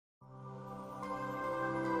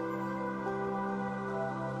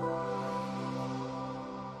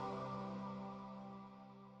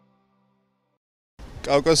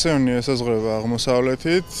კავკასიონი ესაზღვრება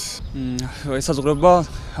აღმოსავლეთით. ესაზღვრება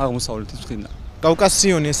აღმოსავლეთის მხრიდან.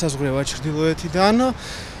 კავკასიონი ესაზღვრება ჩრდილოეთიდან.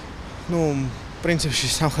 პრინციპში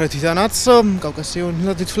სამხრეთიდანაც კავკასიონი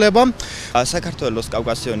ითვლება. საქართველოს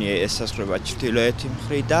კავკასიონი ესაზღვრება ჩრდილოეთი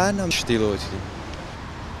მხრიდან. ჩრდილოეთიდან.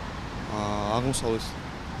 აღმოსავლეთით.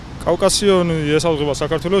 კავკასიონი ესაზღვრება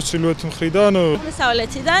საქართველოს ჩრდილოეთი მხრიდან.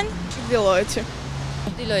 აღმოსავლეთიდან. ჩრდილოეთი.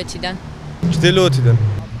 ჩრდილოეთიდან. ჩრდილოეთიდან.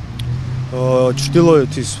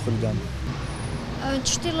 ჩრდილოეთის მხრიდან.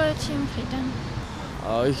 ჩრდილოეთი მხრიდან.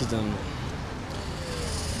 იქიდან.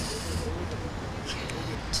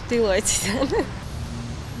 ჩრდილოეთიდან.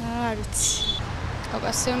 არ ვიცი.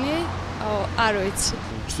 კავკასიონი? არ ვიცი.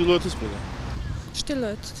 ჩრდილოეთის მხრიდან.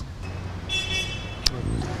 ჩრდილოეთით.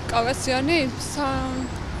 კავკასიონი?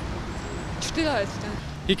 ჩრდილოეთიდან.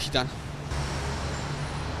 იქიდან.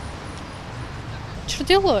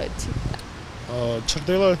 ჩრდილოეთი.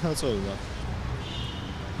 ჩრდილოეთ ნაწილიდან.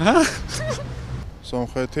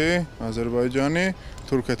 სომხეთი, აზერბაიჯანი,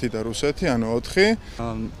 თურქეთი და რუსეთი, ანუ 4.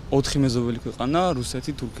 4 მეზობელი ქვეყანა: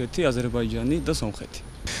 რუსეთი, თურქეთი, აზერბაიჯანი და სომხეთი.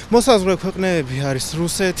 მოსაზღვრე ქვეყნები არის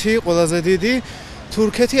რუსეთი, ყველაზე დიდი,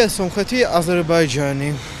 თურქეთი, სომხეთი, აზერბაიჯანი.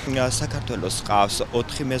 საქართველოს ყავს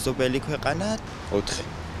 4 მეზობელი ქვეყანა. 4.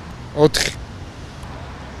 4.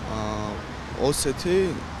 ოსეთი,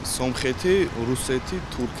 სომხეთი, რუსეთი,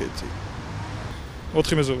 თურქეთი.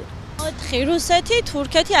 4 მეზობელი. 4 რუსეთი,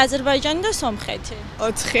 თურქეთი, აზერბაიჯანი და სომხეთი.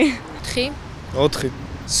 4. 4.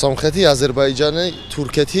 სომხეთი, აზერბაიჯანი,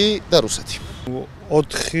 თურქეთი და რუსეთი.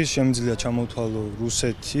 4 შემიძლია ჩამოვთვალო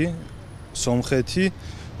რუსეთი, სომხეთი,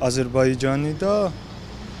 აზერბაიჯანი და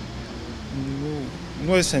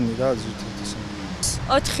ესენი რა ზუსტად ესენი.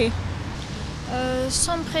 4.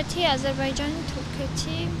 სომხეთი, აზერბაიჯანი,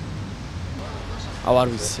 თურქეთი. არ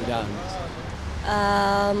ვიცი რა.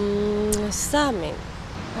 3.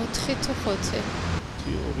 4 თუ 5.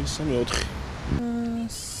 2, 3, 4.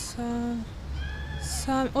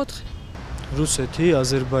 4. რუსეთი,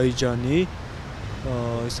 აზერბაიჯანი,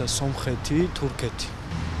 სომხეთი, თურქეთი.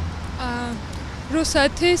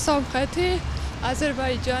 რუსეთი, სომხეთი,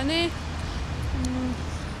 აზერბაიჯანი.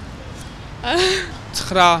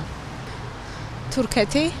 9.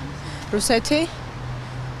 თურქეთი, რუსეთი.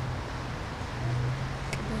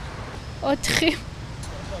 4.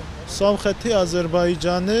 სომხეთი,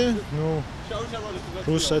 აზერბაიჯანი,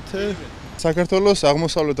 რუსეთი. საქართველოს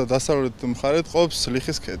აღმოსავლეთ და დასავლეთ მხარეთ ყოფს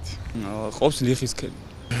ლიხის ქედი. ყოფს ლიხის ქედი.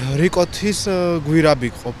 რიკოთის გვირაბი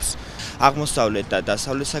ყოფს. აღმოსავლეთ და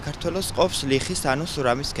დასავლეთ საქართველოს ყოფს ლიხის ანუ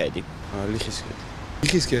სურამის ქედი. ლიხის ქედი.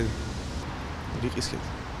 ლიხის ქედი. ლიხის ქედი.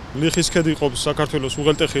 ლიხის ქედი ყოფს საქართველოს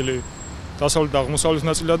უღელტეხილი დასავლეთ და აღმოსავლეთ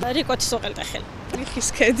ნაწილად. რიკოთის უღელტეხილი. ლიხის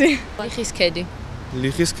ქედი. ლიხის ქედი.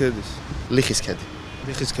 ლიხის ქედის. ლიხის ქედი.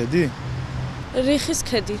 ლიხის ქედი? ლიხის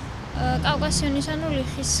ქედი. კავკასიონის ანუ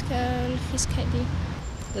ლიხის ქედი.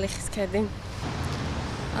 ლიხის ქედი.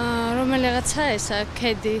 რომელიღაცა ესა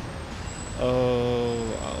ქედი.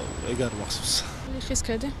 ეგ არ მახსოვს. ლიხის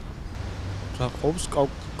ქედი. რა ყოფს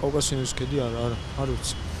კავკასიონის ქედი არ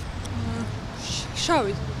ვიცი.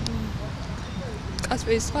 შავი.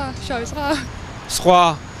 კასპიის ზღვა, შავი ზღვა. სხვა.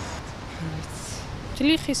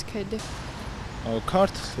 ლიხის ქედი.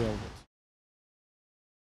 ქართლი ალბათ.